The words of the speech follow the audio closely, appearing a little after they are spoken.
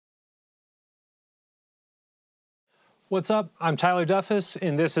What's up? I'm Tyler Duffus,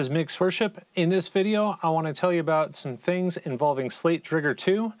 and this is Mixed Worship. In this video, I want to tell you about some things involving Slate Trigger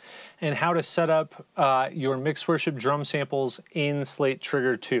 2 and how to set up your Mixed Worship drum samples in Slate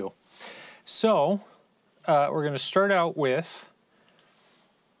Trigger 2. So, we're going to start out with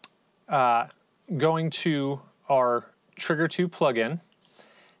going to our Trigger 2 plugin,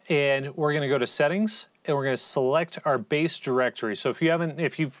 and we're going to go to Settings, and we're going to select our base directory. So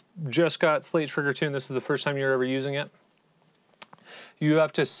if you've just got Slate Trigger 2 and this is the first time you're ever using it, you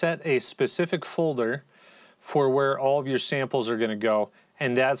have to set a specific folder for where all of your samples are going to go,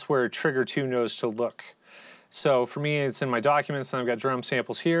 and that's where Trigger 2 knows to look. So for me, it's in my documents, and I've got drum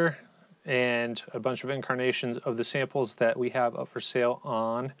samples here, and a bunch of incarnations of the samples that we have up for sale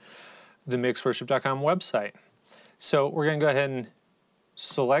on the mixedworship.com website. So we're going to go ahead and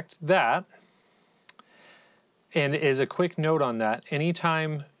select that. And as a quick note on that,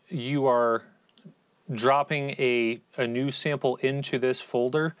 anytime you are dropping a new sample into this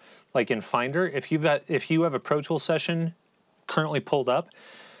folder, like in Finder, if you have a Pro Tools session currently pulled up,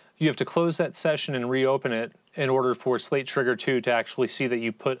 you have to close that session and reopen it in order for Slate Trigger 2 to actually see that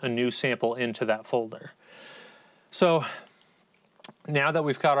you put a new sample into that folder. So now that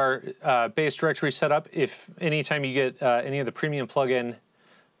we've got our base directory set up, if anytime you get any of the premium plugin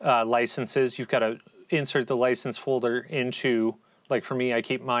licenses, you've got to insert the license folder into, like for me, I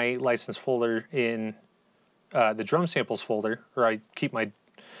keep my license folder in the drum samples folder, or I keep my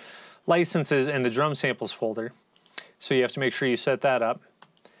licenses in the drum samples folder. So you have to make sure you set that up.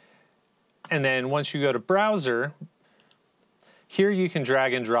 And then once you go to browser, here you can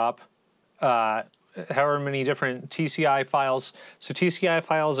drag and drop however many different TCI files. So TCI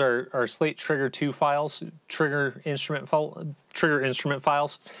files are Slate Trigger 2 files, trigger instrument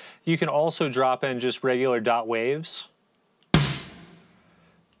files. You can also drop in just regular .waves.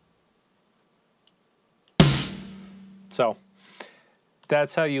 So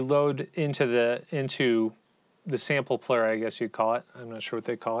that's how you load into the sample player, I guess you'd call it. I'm not sure what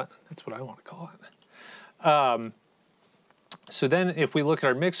they call it. That's what I want to call it. So then if we look at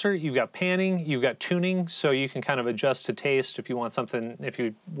our mixer, you've got panning, you've got tuning, so you can kind of adjust to taste if you want something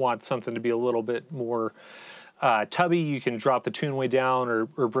to be a little bit more tubby, you can drop the tune way down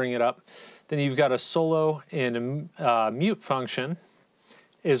or bring it up. Then you've got a solo and a mute function,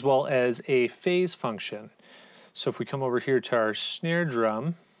 as well as a phase function. So if we come over here to our snare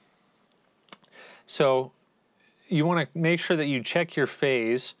drum, so you want to make sure that you check your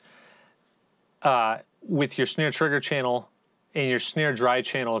phase with your snare trigger channel and your snare dry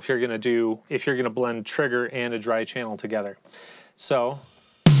channel if you're going to blend trigger and a dry channel together. So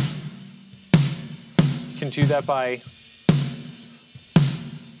you can do that by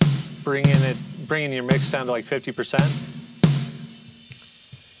bringing your mix down to like 50%.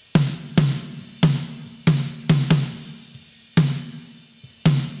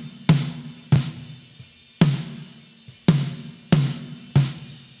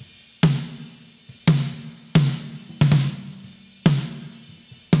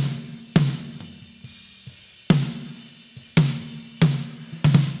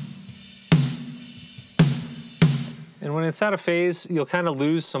 And when it's out of phase, you'll kind of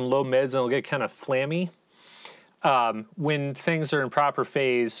lose some low mids and it'll get kind of flammy. When things are in proper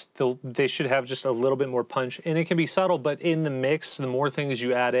phase, they should have just a little bit more punch. And it can be subtle, but in the mix, the more things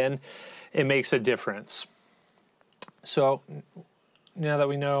you add in, it makes a difference. So now that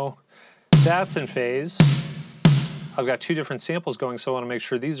we know that's in phase, I've got two different samples going, so I want to make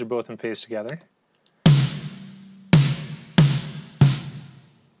sure these are both in phase together.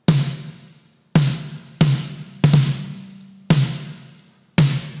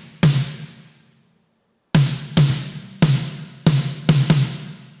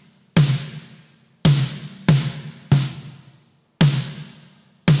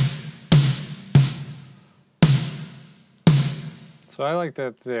 So I like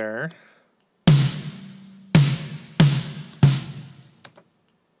that there.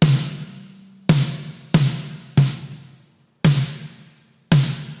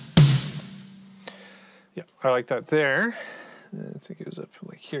 Yeah, I like that there. I think it was up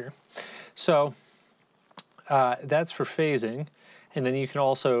like here. So that's for phasing. And then you can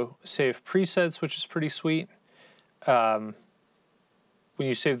also save presets, which is pretty sweet. When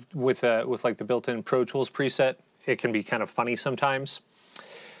you save with like the built-in Pro Tools preset, it can be kind of funny sometimes.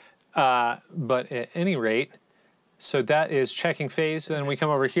 But at any rate, so that is checking phase. Then we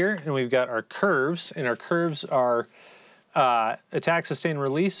come over here and we've got our curves, and our curves are attack, sustain,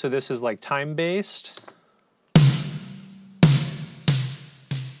 release. So this is like time-based.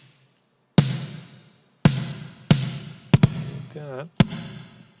 that.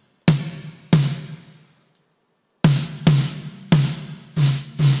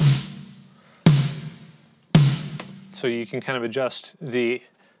 So you can kind of adjust the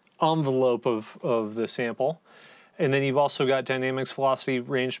envelope of the sample. And then you've also got dynamics, velocity,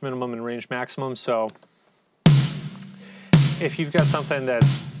 range minimum, and range maximum. So if you've got something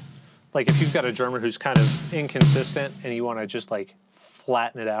that's, like if you've got a drummer who's kind of inconsistent and you want to just like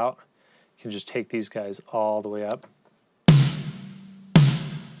flatten it out, you can just take these guys all the way up.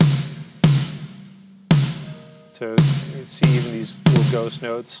 So you can see even these little ghost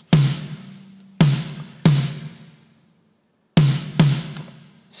notes.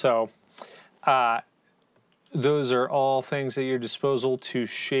 So those are all things at your disposal to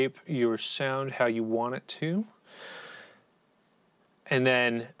shape your sound how you want it to. And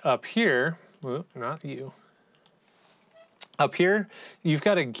then up here, well, not you. Up here, you've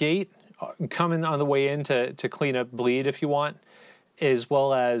got a gate coming on the way in to clean up bleed if you want, as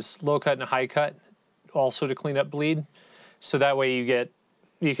well as low cut and high cut also to clean up bleed. So that way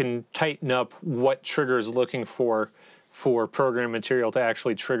you can tighten up what trigger is looking for program material to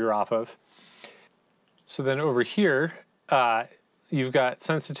actually trigger off of. So then over here, you've got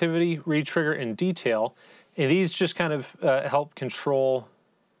sensitivity, retrigger, and detail. And these just kind of help control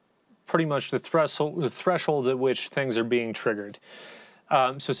pretty much the thresholds at which things are being triggered.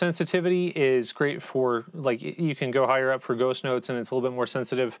 So sensitivity is great for, like, you can go higher up for ghost notes and it's a little bit more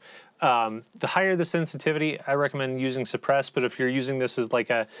sensitive. The higher the sensitivity, I recommend using suppress, but if you're using this as like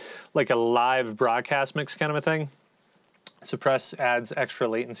a live broadcast mix kind of a thing, suppress adds extra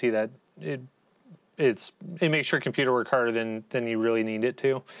latency that it makes your computer work harder than you really need it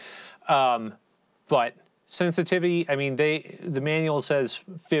to. But sensitivity, I mean, the manual says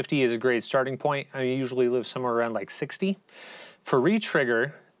 50 is a great starting point. I usually live somewhere around like 60. For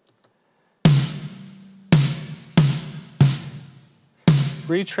retrigger,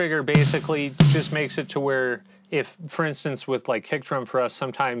 basically just makes it to where if, for instance, with like kick drum for us,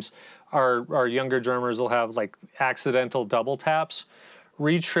 sometimes our younger drummers will have like accidental double taps.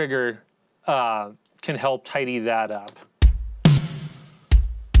 Retrigger can help tidy that up.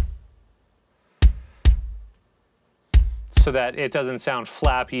 So that it doesn't sound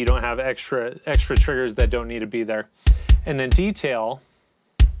flappy, you don't have extra triggers that don't need to be there. And then detail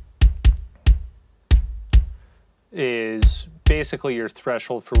is basically your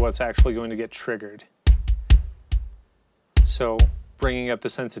threshold for what's actually going to get triggered. So bringing up the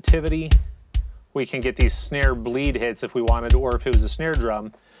sensitivity, we can get these snare bleed hits if we wanted, or if it was a snare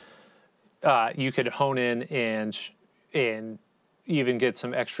drum, you could hone in and even get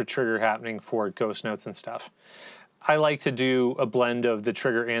some extra trigger happening for ghost notes and stuff. I like to do a blend of the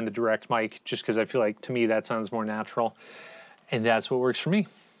trigger and the direct mic just because I feel like, to me, that sounds more natural. And that's what works for me.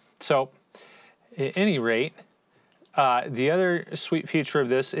 So at any rate, the other sweet feature of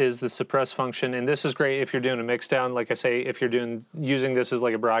this is the suppress function. And this is great if you're doing a mix down. Like I say, if you're using this as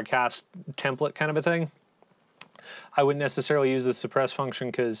like a broadcast template kind of a thing. I wouldn't necessarily use the suppress function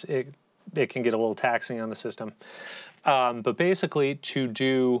because it can get a little taxing on the system. But basically,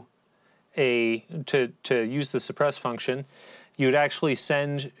 to use the suppress function, you'd actually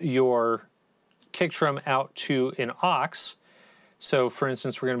send your kick drum out to an aux. So for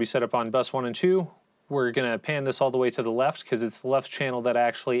instance, we're going to be set up on bus 1 and 2. We're going to pan this all the way to the left because it's the left channel that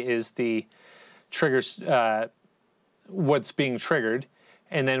actually is the triggers, what's being triggered.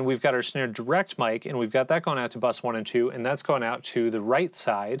 And then we've got our snare direct mic, and we've got that going out to bus 1 and 2, and that's going out to the right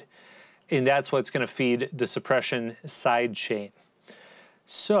side, and that's what's going to feed the suppression side chain.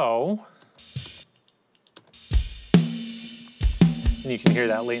 So, and you can hear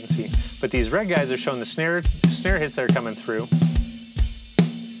that latency. But these red guys are showing the snare hits that are coming through.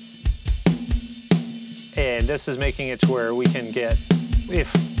 And this is making it to where we can get,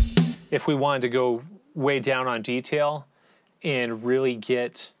 if we wanted to go way down on detail and really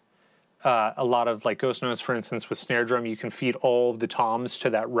get a lot of like ghost notes, for instance, with snare drum, you can feed all of the toms to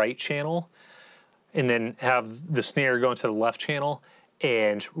that right channel and then have the snare go into the left channel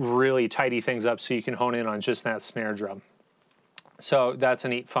and really tidy things up so you can hone in on just that snare drum. So that's a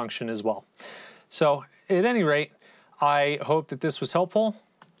neat function as well. So at any rate, I hope that this was helpful.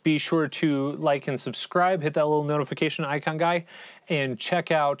 Be sure to like and subscribe, hit that little notification icon guy, and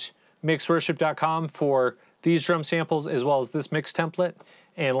check out mixworship.com for these drum samples as well as this mix template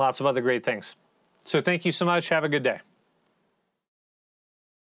and lots of other great things. So thank you so much. Have a good day.